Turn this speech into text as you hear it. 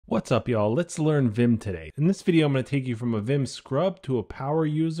What's up, y'all? Let's learn Vim today. In this video, I'm going to take you from a Vim scrub to a power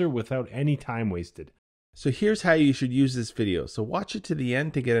user without any time wasted. So here's how you should use this video. So watch it to the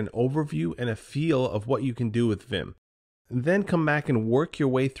end to get an overview and a feel of what you can do with Vim. Then come back and work your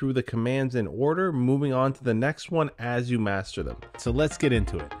way through the commands in order, moving on to the next one as you master them. So let's get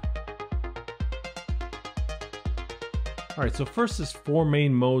into it. Alright, so first is four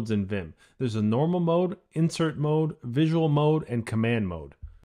main modes in Vim. There's a normal mode, insert mode, visual mode, and command mode.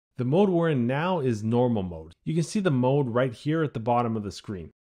 The mode we're in now is normal mode. You can see the mode right here at the bottom of the screen.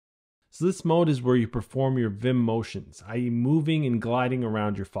 So this mode is where you perform your Vim motions, i.e. moving and gliding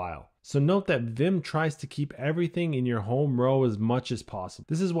around your file. So note that Vim tries to keep everything in your home row as much as possible.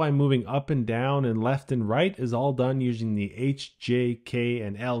 This is why moving up and down and left and right is all done using the H, J, K,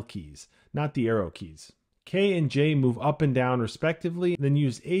 and L keys, not the arrow keys. K and J move up and down respectively, then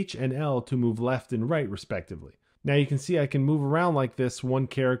use H and L to move left and right respectively. Now you can see I can move around like this one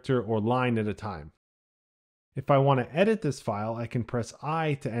character or line at a time. If I want to edit this file, I can press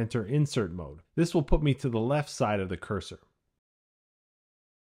I to enter insert mode. This will put me to the left side of the cursor.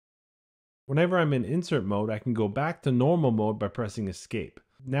 Whenever I'm in insert mode, I can go back to normal mode by pressing escape.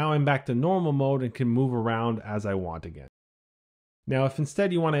 Now I'm back to normal mode and can move around as I want again. Now if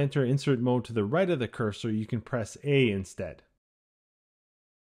instead you want to enter insert mode to the right of the cursor, you can press A instead.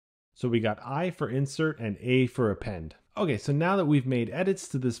 So we got I for insert and A for append. Okay, so now that we've made edits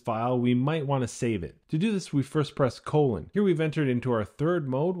to this file, we might want to save it. To do this, we first press colon. Here we've entered into our third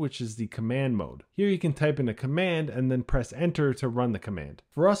mode, which is the command mode. Here you can type in a command and then press enter to run the command.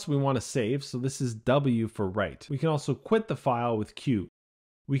 For us, we want to save, so this is W for write. We can also quit the file with Q.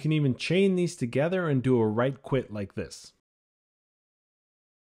 We can even chain these together and do a write quit like this.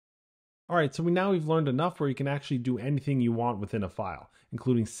 Alright, so we've learned enough where you can actually do anything you want within a file,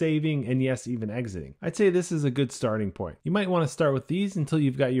 including saving and yes, even exiting. I'd say this is a good starting point. You might want to start with these until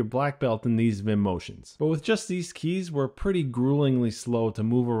you've got your black belt in these Vim motions. But with just these keys, we're pretty gruelingly slow to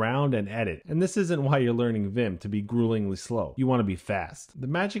move around and edit. And this isn't why you're learning Vim, to be gruelingly slow. You want to be fast. The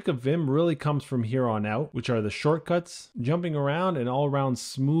magic of Vim really comes from here on out, which are the shortcuts, jumping around, and all around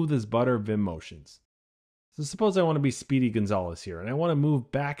smooth as butter Vim motions. So suppose I want to be Speedy Gonzalez here, and I want to move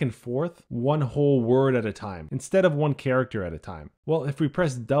back and forth one whole word at a time, instead of one character at a time. Well, if we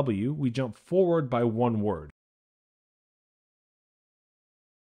press W, we jump forward by one word.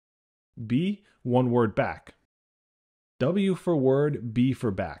 B, one word back. W for word, B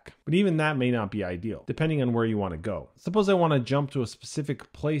for back. But even that may not be ideal, depending on where you want to go. Suppose I want to jump to a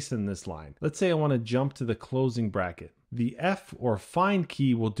specific place in this line. Let's say I want to jump to the closing bracket. The F or find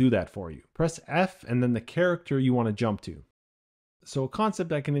key will do that for you. Press F and then the character you want to jump to. So a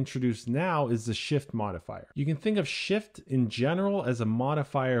concept I can introduce now is the shift modifier. You can think of shift in general as a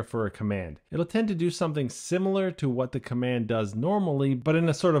modifier for a command. It'll tend to do something similar to what the command does normally, but in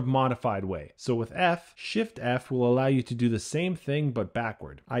a sort of modified way. So with F, shift F will allow you to do the same thing but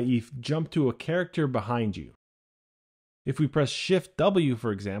backward, i.e. jump to a character behind you. If we press Shift W,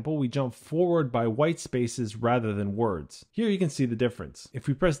 for example, we jump forward by white spaces rather than words. Here you can see the difference. If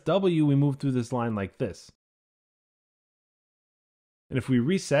we press W, we move through this line like this. And if we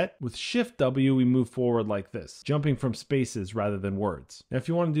reset, with Shift W, we move forward like this, jumping from spaces rather than words. Now if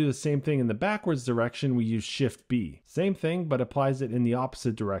you want to do the same thing in the backwards direction, we use Shift B. Same thing, but applies it in the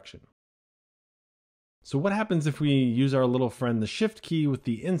opposite direction. So what happens if we use our little friend the Shift key with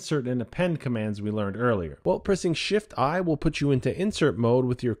the insert and append commands we learned earlier? Well, pressing Shift I will put you into insert mode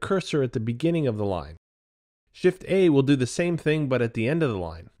with your cursor at the beginning of the line. Shift A will do the same thing but at the end of the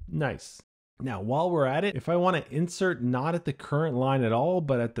line. Nice. Now while we're at it, if I want to insert not at the current line at all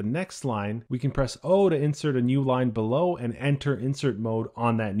but at the next line, we can press O to insert a new line below and enter insert mode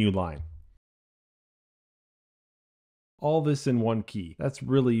on that new line. All this in one key. That's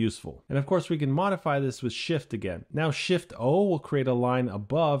really useful. And of course we can modify this with Shift again. Now Shift O will create a line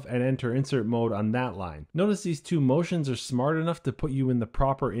above and enter insert mode on that line. Notice these two motions are smart enough to put you in the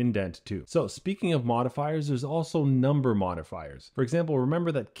proper indent too. So speaking of modifiers, there's also number modifiers. For example,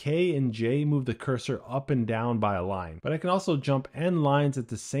 remember that K and J move the cursor up and down by a line. But I can also jump N lines at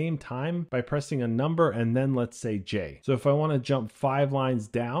the same time by pressing a number and then let's say J. So if I want to jump 5 lines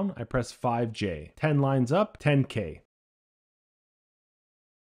down, I press 5J. 10 lines up, 10K.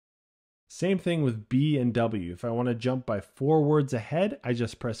 Same thing with B and W. If I want to jump by 4 words ahead, I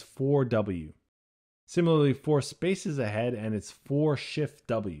just press 4W. Similarly, 4 spaces ahead and it's 4 Shift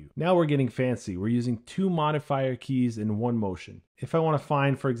W. Now we're getting fancy. We're using 2 modifier keys in one motion. If I want to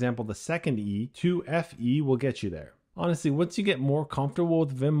find, for example, the second E, 2 FE will get you there. Honestly, once you get more comfortable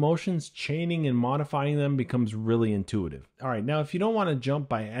with Vim motions, chaining and modifying them becomes really intuitive. Alright, now if you don't want to jump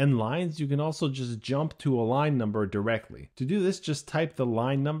by n lines, you can also just jump to a line number directly. To do this, just type the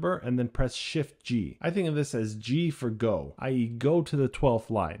line number and then press Shift G. I think of this as G for go, i.e. go to the 12th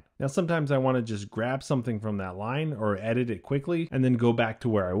line. Now sometimes I want to just grab something from that line or edit it quickly and then go back to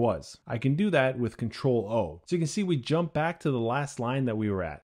where I was. I can do that with Control O. So you can see we jump back to the last line that we were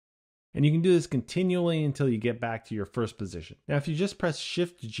at. And you can do this continually until you get back to your first position. Now, if you just press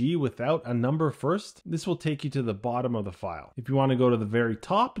Shift G without a number first, this will take you to the bottom of the file. If you want to go to the very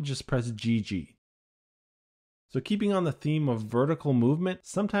top, just press GG. So keeping on the theme of vertical movement,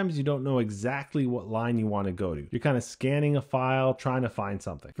 sometimes you don't know exactly what line you want to go to. You're kind of scanning a file, trying to find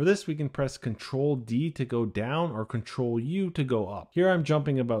something. For this, we can press Control D to go down or Control U to go up. Here I'm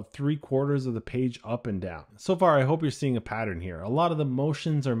jumping about 3/4 of the page up and down. So far, I hope you're seeing a pattern here. A lot of the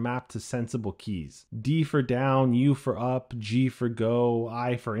motions are mapped to sensible keys. D for down, U for up, G for go,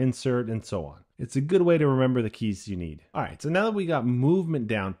 I for insert, and so on. It's a good way to remember the keys you need. Alright, so now that we got movement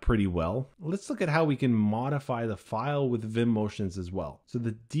down pretty well, let's look at how we can modify the file with Vim motions as well. So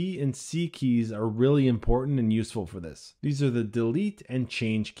the D and C keys are really important and useful for this. These are the delete and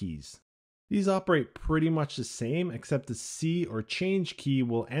change keys. These operate pretty much the same, except the C or change key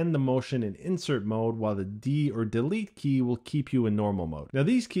will end the motion in insert mode, while the D or delete key will keep you in normal mode. Now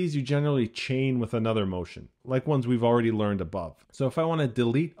these keys you generally chain with another motion, like ones we've already learned above. So if I want to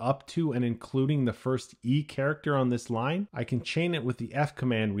delete up to and including the first E character on this line, I can chain it with the F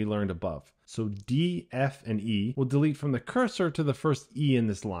command we learned above. So D, F, and E will delete from the cursor to the first E in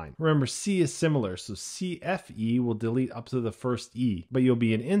this line. Remember, C is similar, so CFE will delete up to the first E, but you'll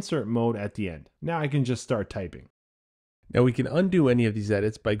be in insert mode at the end. Now I can just start typing. Now we can undo any of these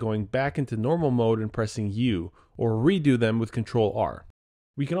edits by going back into normal mode and pressing U, or redo them with Control R.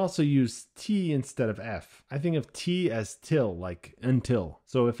 We can also use T instead of F. I think of T as till, like until.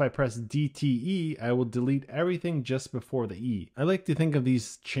 So if I press DTE, I will delete everything just before the E. I like to think of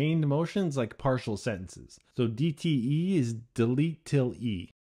these chained motions like partial sentences. So DTE is delete till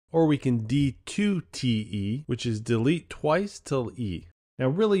E. Or we can D2TE, which is delete twice till E. Now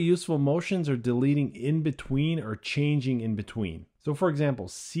really useful motions are deleting in between or changing in between. So for example,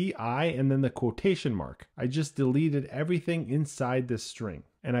 CI and then the quotation mark. I just deleted everything inside this string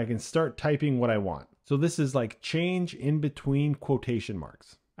and I can start typing what I want. So this is like change in between quotation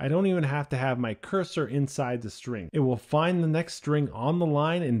marks. I don't even have to have my cursor inside the string. It will find the next string on the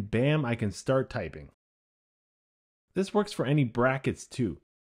line and bam, I can start typing. This works for any brackets too.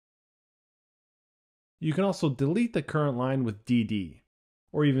 You can also delete the current line with DD,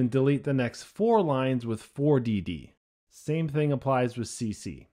 or even delete the next 4 lines with 4DD. Same thing applies with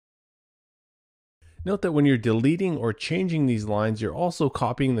CC. Note that when you're deleting or changing these lines, you're also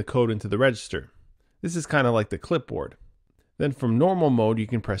copying the code into the register. This is kind of like the clipboard. Then from normal mode, you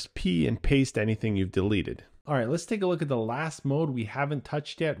can press P and paste anything you've deleted. Alright, let's take a look at the last mode we haven't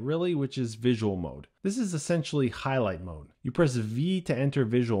touched yet really, which is visual mode. This is essentially highlight mode. You press V to enter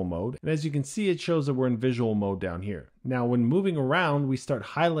visual mode, and as you can see, it shows that we're in visual mode down here. Now when moving around, we start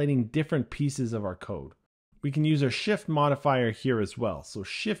highlighting different pieces of our code. We can use our shift modifier here as well. So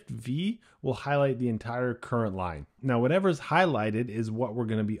shift V will highlight the entire current line. Now whatever's highlighted is what we're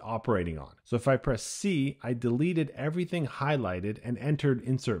going to be operating on. So if I press C, I deleted everything highlighted and entered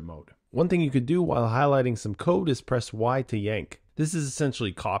insert mode. One thing you could do while highlighting some code is press Y to yank. This is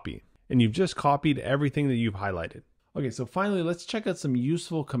essentially copy, and you've just copied everything that you've highlighted. Okay, so finally let's check out some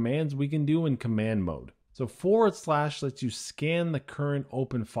useful commands we can do in command mode. So / lets you scan the current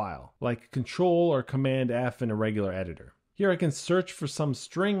open file, like Control or Command F in a regular editor. Here I can search for some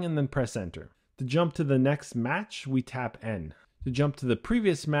string and then press enter. To jump to the next match, we tap N. To jump to the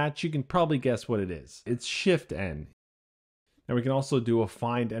previous match, you can probably guess what it is. It's Shift N. Now we can also do a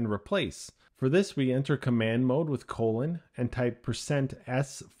find and replace. For this, we enter command mode with colon and type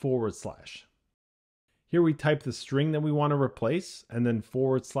 %s /. Here we type the string that we want to replace, and then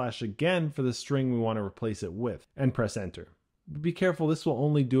 / again for the string we want to replace it with, and press enter. But be careful, this will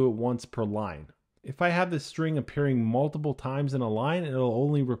only do it once per line. If I have this string appearing multiple times in a line, it'll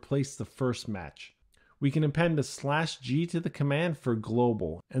only replace the first match. We can append a /g to the command for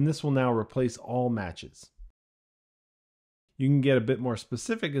global, and this will now replace all matches. You can get a bit more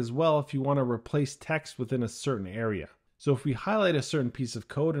specific as well if you want to replace text within a certain area. So if we highlight a certain piece of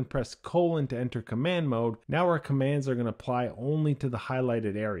code and press colon to enter command mode, now our commands are going to apply only to the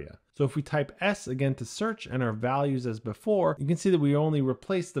highlighted area. So if we type S again to search and our values as before, you can see that we only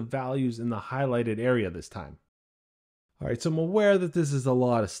replaced the values in the highlighted area this time. Alright, so I'm aware that this is a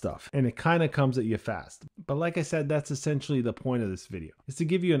lot of stuff, and it kind of comes at you fast. But like I said, that's essentially the point of this video, is to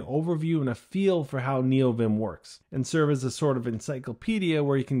give you an overview and a feel for how NeoVim works, and serve as a sort of encyclopedia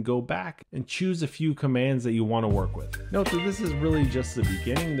where you can go back and choose a few commands that you want to work with. Note that this is really just the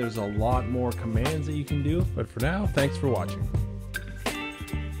beginning. There's a lot more commands that you can do, but for now, thanks for watching.